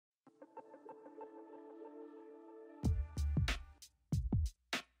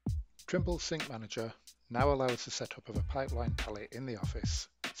Trimble Sync Manager now allows the setup of a pipeline tally in the office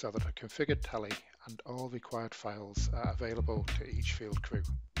so that a configured tally and all required files are available to each field crew.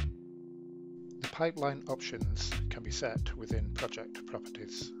 The pipeline options can be set within Project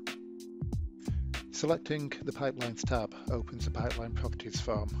Properties. Selecting the Pipelines tab opens the Pipeline Properties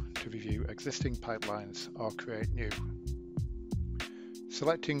form to review existing pipelines or create new.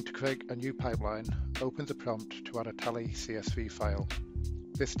 Selecting to create a new pipeline opens a prompt to add a tally CSV file.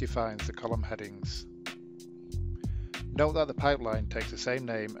 This defines the column headings. Note that the pipeline takes the same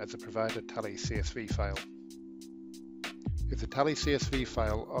name as the provided tally CSV file. If the tally CSV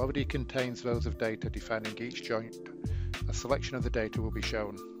file already contains rows of data defining each joint, a selection of the data will be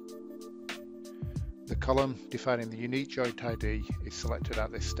shown. The column defining the unique joint ID is selected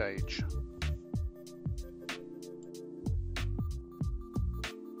at this stage.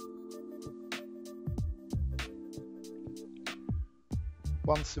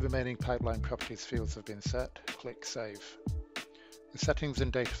 Once the remaining pipeline properties fields have been set, click Save. The settings and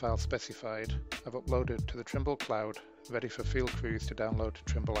data files specified are uploaded to the Trimble cloud, ready for field crews to download to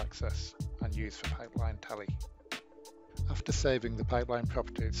Trimble Access and use for pipeline tally. After saving the pipeline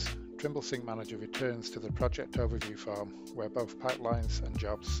properties, Trimble Sync Manager returns to the project overview form where both pipelines and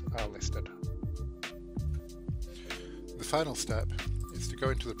jobs are listed. The final step is to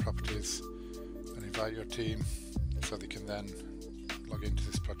go into the properties and invite your team so they can then log into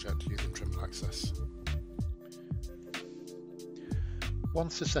this project using Trimble Access.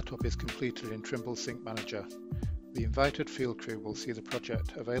 Once the setup is completed in Trimble Sync Manager, the invited field crew will see the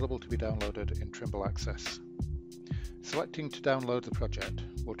project available to be downloaded in Trimble Access. Selecting to download the project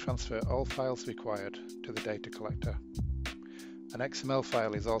will transfer all files required to the data collector. An XML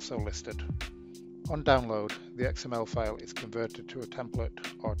file is also listed. On download, the XML file is converted to a template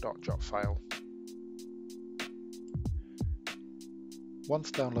or .jot file. Once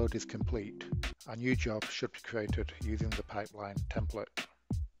download is complete, a new job should be created using the pipeline template.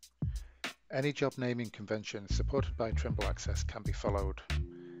 Any job naming convention supported by Trimble Access can be followed.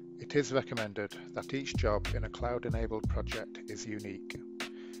 It is recommended that each job in a cloud-enabled project is unique.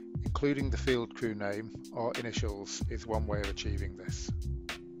 Including the field crew name or initials is one way of achieving this.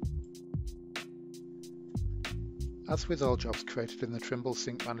 As with all jobs created in the Trimble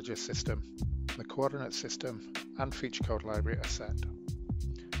Sync Manager system, the coordinate system and feature code library are set.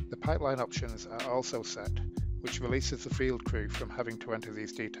 The pipeline options are also set, which releases the field crew from having to enter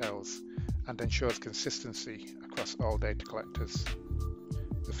these details and ensures consistency across all data collectors.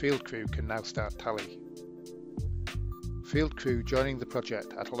 The field crew can now start tally. Field crew joining the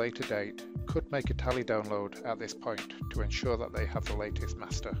project at a later date could make a tally download at this point to ensure that they have the latest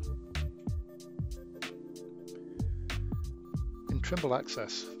master. In Trimble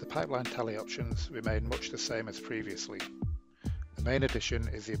Access, the pipeline tally options remain much the same as previously. The main addition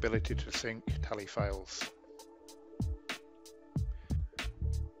is the ability to sync tally files.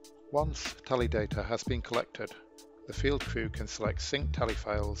 Once tally data has been collected, the field crew can select Sync Tally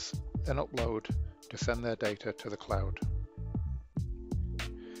Files, then upload to send their data to the cloud.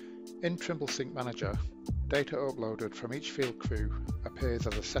 In Trimble Sync Manager, data uploaded from each field crew appears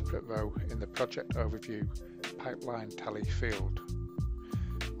as a separate row in the Project Overview Pipeline Tally field.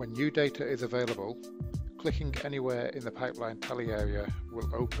 When new data is available, clicking anywhere in the Pipeline Tally area will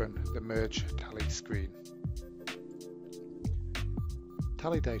open the Merge Tally screen.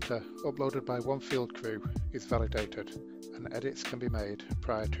 Tally data uploaded by one field crew is validated and edits can be made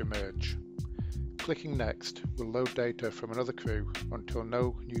prior to merge. Clicking Next will load data from another crew until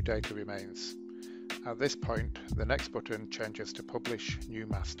no new data remains. At this point, the next button changes to Publish New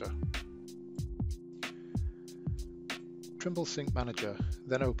Master. Trimble Sync Manager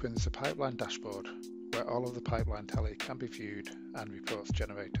then opens the pipeline dashboard where all of the pipeline tally can be viewed and reports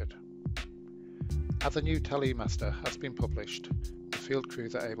generated. As a new tally master has been published, the field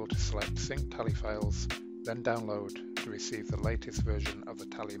crews are able to select Sync Tally files, then download to receive the latest version of the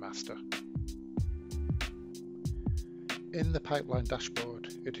tally master. In the pipeline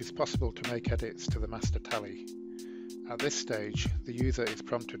dashboard, it is possible to make edits to the master tally. At this stage, the user is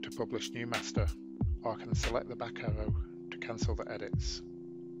prompted to publish new master, or can select the back arrow to cancel the edits.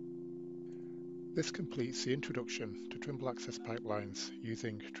 This completes the introduction to Trimble Access pipelines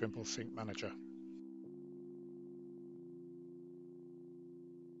using Trimble Sync Manager.